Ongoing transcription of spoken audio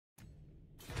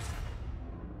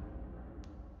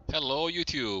Hello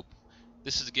YouTube,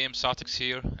 this is Game Statics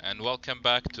here and welcome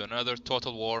back to another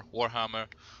Total War Warhammer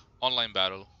online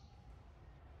battle.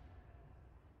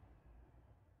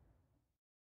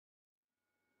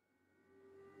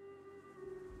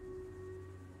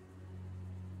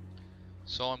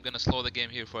 So I'm gonna slow the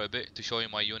game here for a bit to show you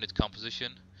my unit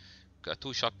composition. Got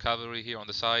 2 shock cavalry here on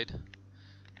the side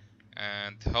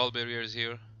and hull barriers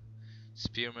here,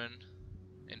 spearmen,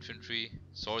 infantry,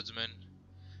 swordsmen,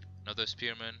 another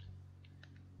spearman.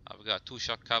 I've got 2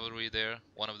 shock cavalry there,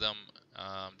 one of them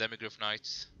demigryph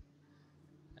knights,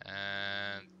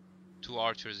 and 2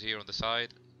 archers here on the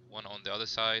side, one on the other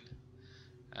side,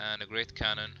 and a great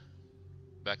cannon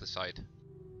back the side.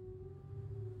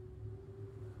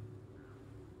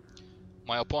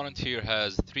 My opponent here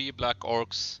has 3 black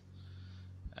orcs,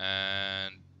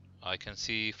 and I can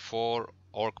see 4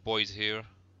 orc boys here,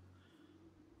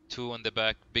 2 on the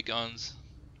back, big guns,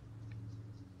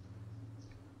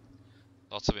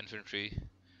 lots of infantry,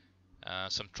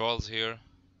 some trolls here,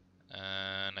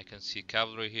 and I can see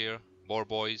cavalry here, boar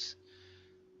boys,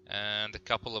 and a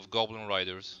couple of goblin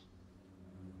riders.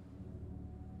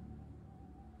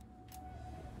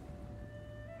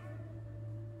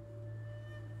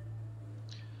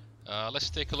 Let's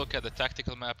take a look at the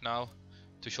tactical map now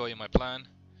to show you my plan.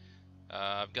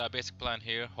 I've got a basic plan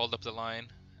here: hold up the line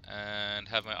and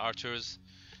have my archers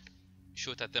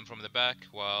shoot at them from the back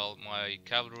while my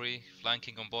cavalry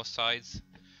flanking on both sides.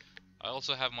 I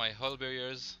also have my hull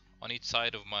barriers on each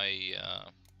side of my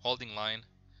holding line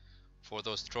for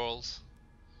those trolls,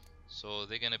 so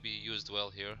they're gonna be used well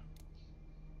here.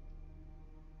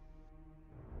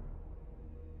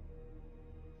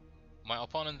 My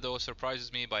opponent though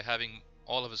surprises me by having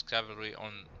all of his cavalry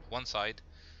on one side,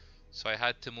 so I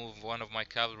had to move one of my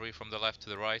cavalry from the left to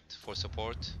the right for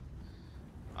support.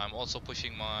 I'm also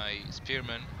pushing my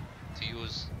spearmen to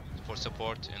use for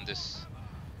support in this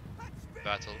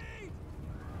battle.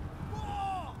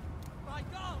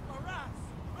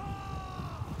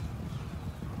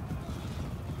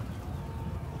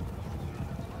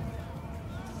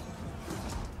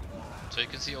 So you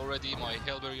can see already my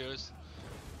hill barriers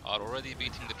are already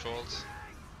beating the trolls.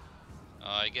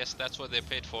 I guess that's what they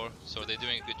paid for, so they're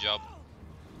doing a good job.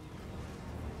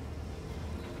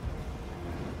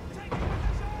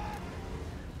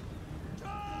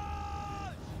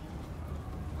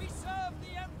 We serve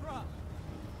the Emperor.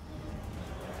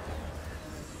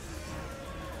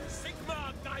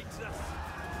 Sigmar guides us.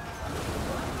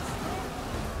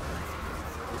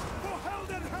 For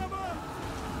Heldenhammer!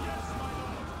 Yes, my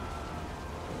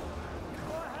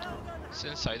lord.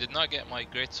 Since I did not get my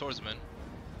great swordsman,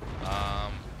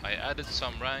 I added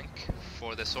some rank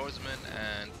for the swordsman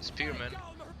and spearmen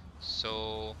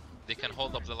so they can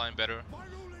hold up the line better.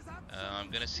 I'm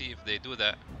gonna see if they do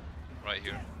that right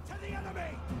here. To the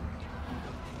enemy!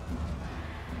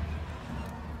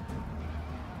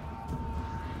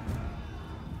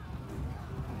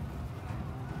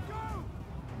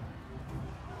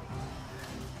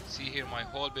 See here, my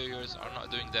hull barriers are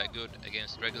not doing that good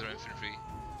against regular infantry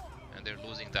and they're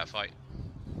losing that fight.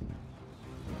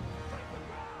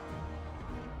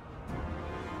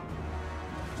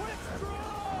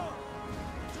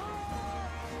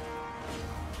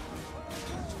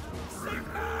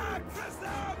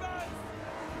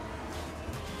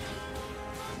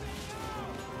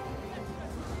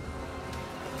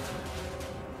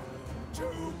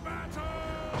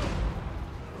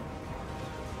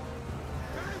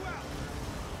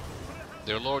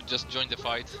 Their lord just joined the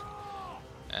fight,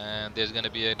 and there's gonna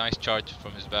be a nice charge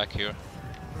from his back here.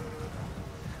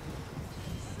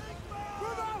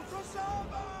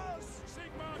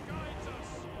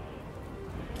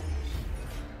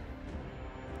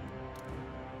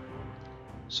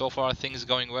 So far things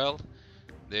going well.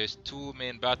 There's 2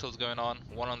 main battles going on,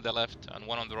 one on the left and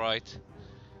one on the right,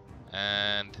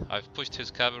 and I've pushed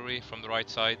his cavalry from the right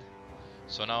side,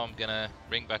 so now I'm gonna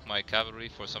bring back my cavalry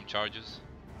for some charges.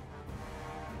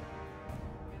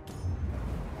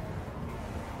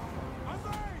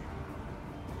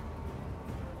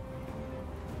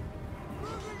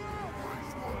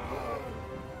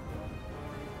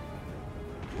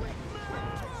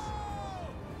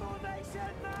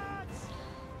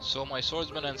 So my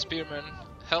swordsmen and spearmen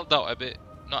held out a bit,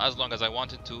 not as long as I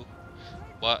wanted to,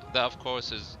 but that of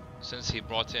course is since he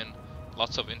brought in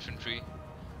lots of infantry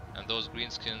and those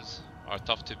greenskins are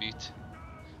tough to beat.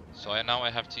 So now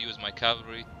I have to use my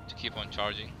cavalry to keep on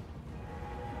charging.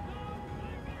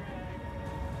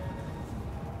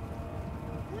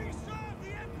 We serve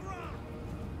the Emperor!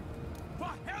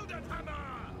 For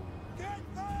Heldenhammer!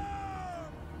 Get them!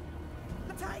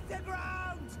 Take the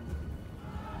ground!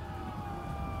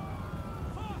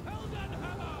 For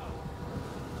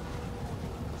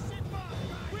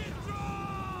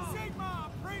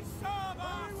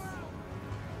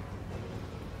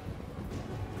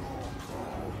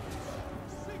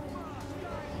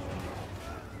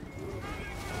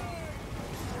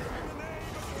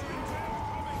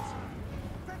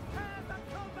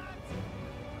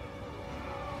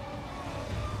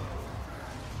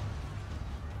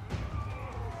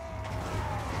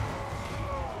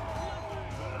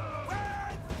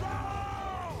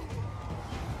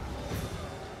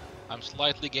I'm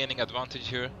slightly gaining advantage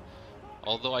here,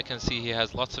 although I can see he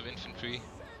has lots of infantry,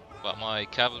 but my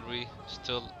cavalry is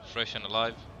still fresh and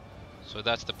alive, so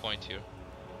that's the point here.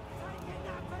 Taking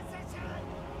that position!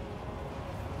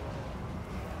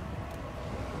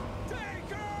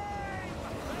 Take aim!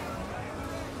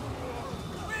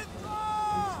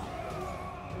 Withdraw!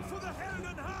 For the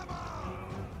Helden Hammer!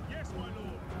 Yes, my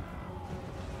lord.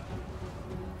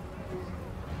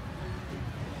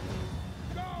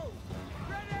 Go!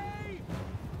 Ready!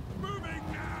 Moving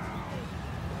now!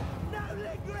 No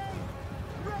lingering!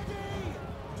 Ready!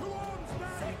 To arms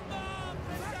now! Sigma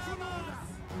Presamus!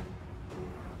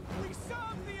 We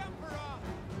serve the Emperor!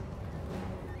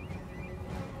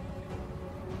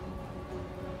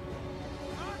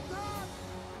 Attack!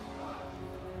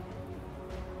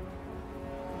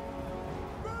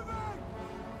 Moving!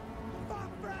 My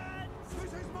friends!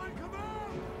 This is my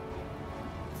command!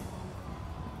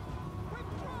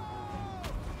 Withdraw!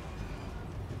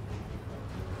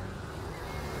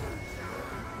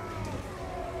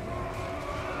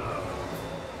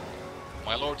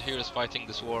 My lord here is fighting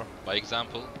this war by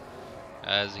example,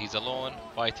 as he's alone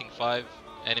fighting 5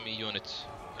 enemy units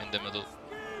in the middle.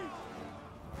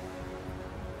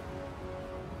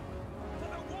 For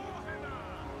the Warhammer!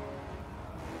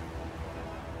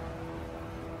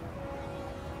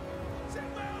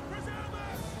 Sigma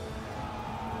Preservus!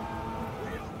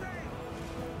 Wield thee!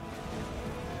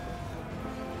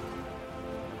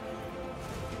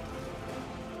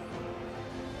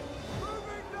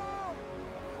 Moving now!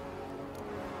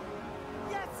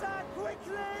 Yes, sir,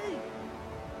 quickly!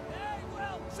 Very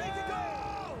well, take it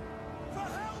go! For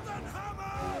Helden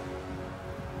Hammer!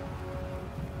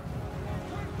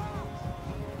 Quick march!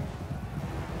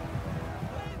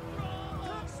 Withdraw!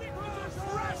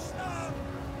 Crush them!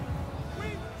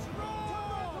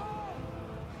 Withdraw!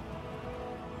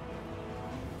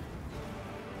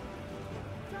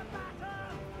 To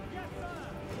battle! Yes, sir!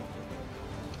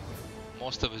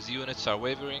 Most of his units are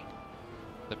wavering.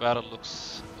 The battle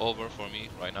looks over for me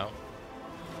right now.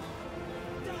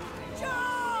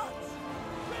 Charge!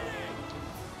 Ready!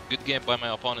 Good game by my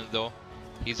opponent though.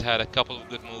 He's had a couple of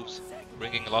good moves,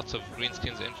 bringing lots of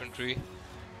greenskins infantry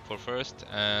for first,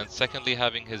 and secondly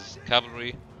having his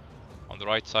cavalry on the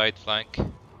right side flank.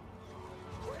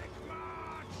 Quick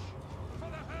march! For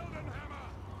the Helden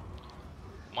Hammer!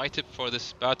 My tip for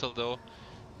this battle though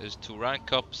is to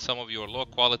rank up some of your low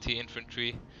quality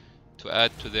infantry to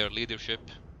add to their leadership.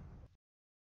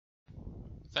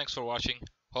 Thanks for watching,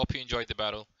 hope you enjoyed the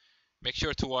battle. Make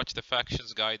sure to watch the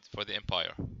factions guide for the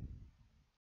Empire.